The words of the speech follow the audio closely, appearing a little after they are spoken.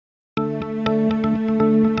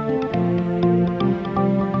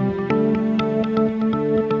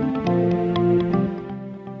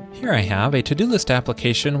here I have a to-do list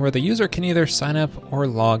application where the user can either sign up or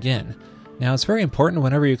log in. Now it's very important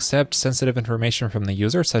whenever you accept sensitive information from the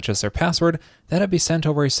user, such as their password, that it be sent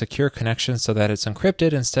over a secure connection so that it's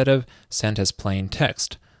encrypted instead of sent as plain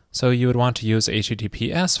text. So you would want to use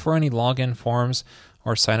HTTPS for any login forms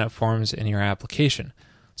or sign up forms in your application.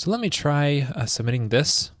 So let me try submitting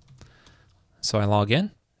this. So I log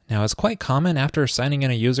in. Now it's quite common after signing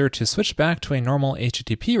in a user to switch back to a normal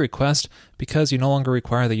HTTP request because you no longer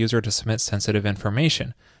require the user to submit sensitive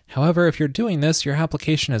information. However, if you're doing this, your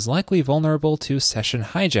application is likely vulnerable to session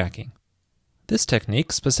hijacking. This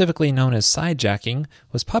technique, specifically known as sidejacking,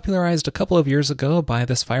 was popularized a couple of years ago by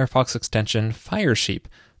this Firefox extension Firesheep.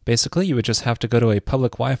 Basically, you would just have to go to a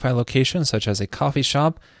public Wi-Fi location such as a coffee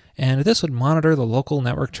shop, and this would monitor the local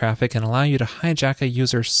network traffic and allow you to hijack a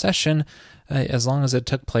user's session as long as it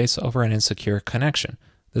took place over an insecure connection.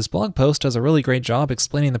 This blog post does a really great job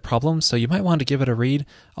explaining the problem, so you might want to give it a read.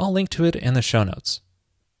 I'll link to it in the show notes.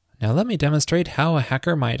 Now let me demonstrate how a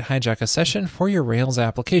hacker might hijack a session for your Rails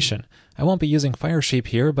application. I won't be using Firesheep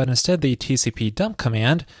here, but instead the TCP dump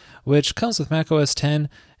command, which comes with macOS 10,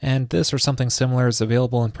 and this or something similar is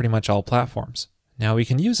available in pretty much all platforms. Now we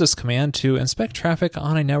can use this command to inspect traffic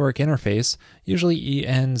on a network interface, usually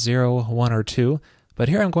EN0, 1, or 2, but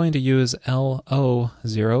here I'm going to use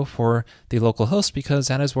LO0 for the local host because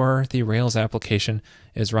that is where the Rails application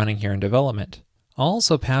is running here in development. I'll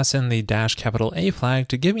also pass in the -A flag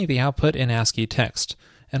to give me the output in ASCII text.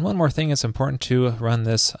 And one more thing, it's important to run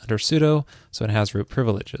this under sudo so it has root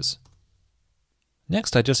privileges.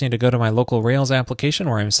 Next, I just need to go to my local Rails application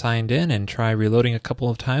where I'm signed in and try reloading a couple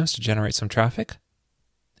of times to generate some traffic.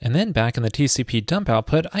 And then back in the TCP dump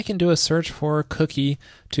output, I can do a search for cookie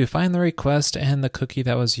to find the request and the cookie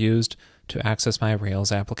that was used to access my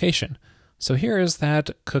Rails application. So here is that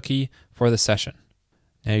cookie for the session.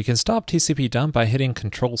 Now you can stop TCP dump by hitting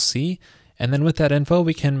Control-C, and then with that info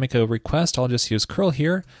we can make a request. I'll just use curl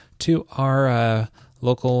here to our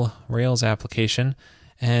local Rails application,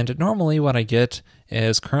 and normally what I get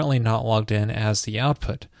is currently not logged in as the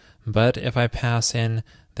output. But if I pass in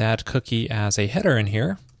that cookie as a header in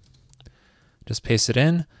here, just paste it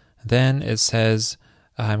in, then it says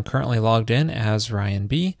I'm currently logged in as Ryan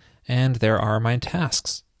B, and there are my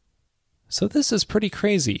tasks. So this is pretty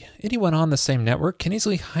crazy. Anyone on the same network can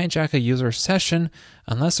easily hijack a user's session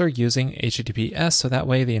unless they're using HTTPS, so that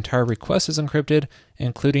way the entire request is encrypted,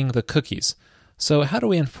 including the cookies. So how do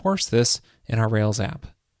we enforce this in our Rails app?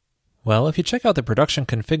 Well, if you check out the production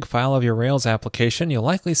config file of your Rails application, you'll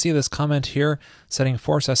likely see this comment here setting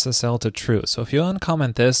force SSL to true. So if you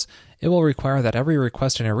uncomment this, it will require that every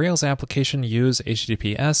request in your Rails application use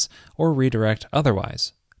HTTPS or redirect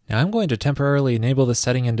otherwise. Now I'm going to temporarily enable this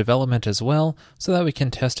setting in development as well so that we can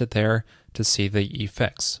test it there to see the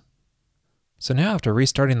effects. So now after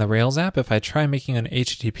restarting the Rails app, if I try making an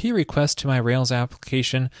HTTP request to my Rails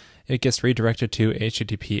application, it gets redirected to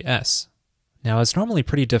HTTPS. Now it's normally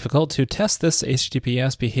pretty difficult to test this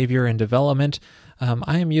HTTPS behavior in development.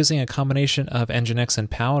 I am using a combination of Nginx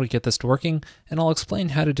and POW to get this working, and I'll explain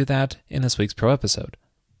how to do that in this week's Pro episode.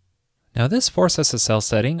 Now this force SSL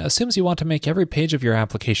setting assumes you want to make every page of your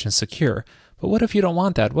application secure, but what if you don't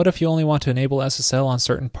want that? What if you only want to enable SSL on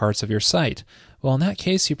certain parts of your site? Well, in that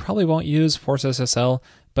case, you probably won't use force SSL,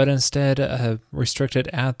 but instead restrict it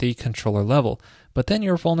at the controller level. But then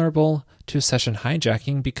you're vulnerable to session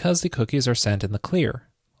hijacking because the cookies are sent in the clear.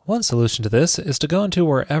 One solution to this is to go into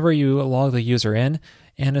wherever you log the user in,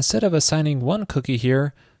 and instead of assigning one cookie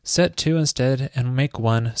here, set 2 instead and make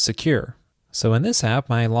 1 secure. So in this app,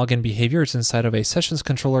 my login behavior is inside of a sessions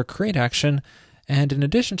controller create action, and in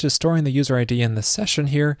addition to storing the user ID in the session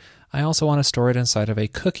here, I also want to store it inside of a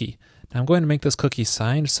cookie. Now I'm going to make this cookie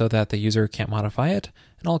signed so that the user can't modify it,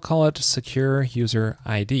 and I'll call it secure user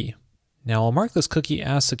ID. Now I'll mark this cookie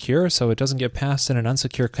as secure so it doesn't get passed in an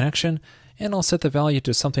unsecure connection, and I'll set the value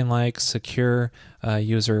to something like secure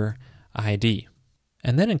user ID.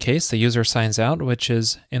 And then in case the user signs out, which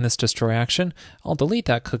is in this destroy action, I'll delete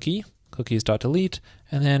that cookie, cookies.delete,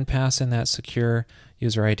 and then pass in that secure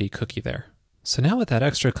user ID cookie there. So now with that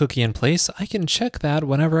extra cookie in place, I can check that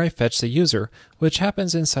whenever I fetch the user, which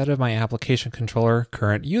happens inside of my application controller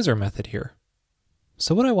current user method here.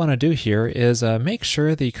 So what I want to do here is make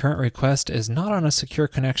sure the current request is not on a secure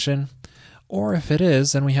connection, or if it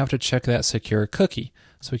is, then we have to check that secure cookie.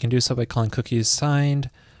 So we can do so by calling cookies signed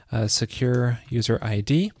secure user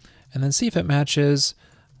ID, and then see if it matches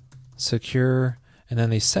secure, and then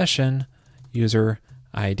the session user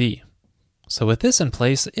ID. So with this in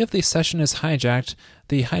place, if the session is hijacked,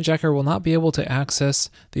 the hijacker will not be able to access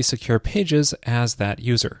the secure pages as that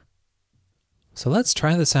user. So let's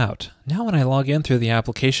try this out. Now when I log in through the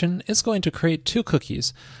application, it's going to create two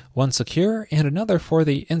cookies, one secure and another for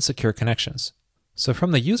the insecure connections. So from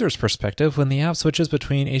the user's perspective, when the app switches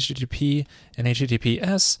between HTTP and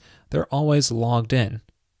HTTPS, they're always logged in.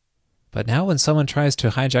 But now when someone tries to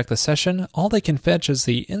hijack the session, all they can fetch is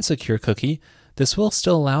the insecure cookie. This will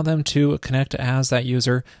still allow them to connect as that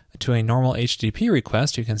user to a normal HTTP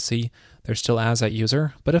request. You can see they're still as that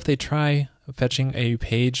user. But if they try fetching a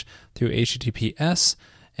page through HTTPS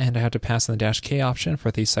and I have to pass in the -K option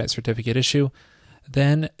for the site certificate issue,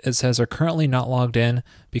 then it says they're currently not logged in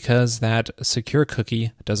because that secure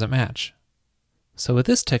cookie doesn't match. So with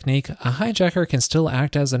this technique, a hijacker can still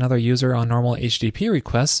act as another user on normal HTTP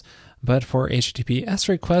requests, but for HTTPS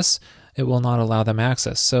requests, it will not allow them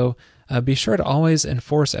access. So be sure to always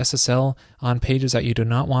enforce SSL on pages that you do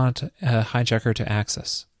not want a hijacker to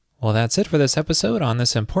access. Well, that's it for this episode on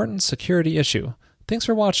this important security issue. Thanks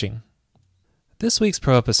for watching. This week's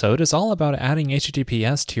Pro episode is all about adding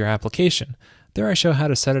HTTPS to your application. There I show how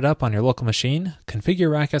to set it up on your local machine,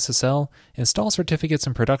 configure rack SSL, install certificates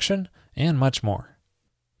in production, and much more.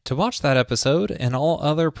 To watch that episode and all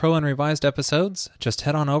other Pro and Revised episodes, just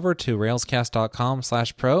head on over to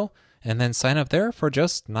railscast.com/pro and then sign up there for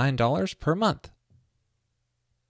just $9 per month.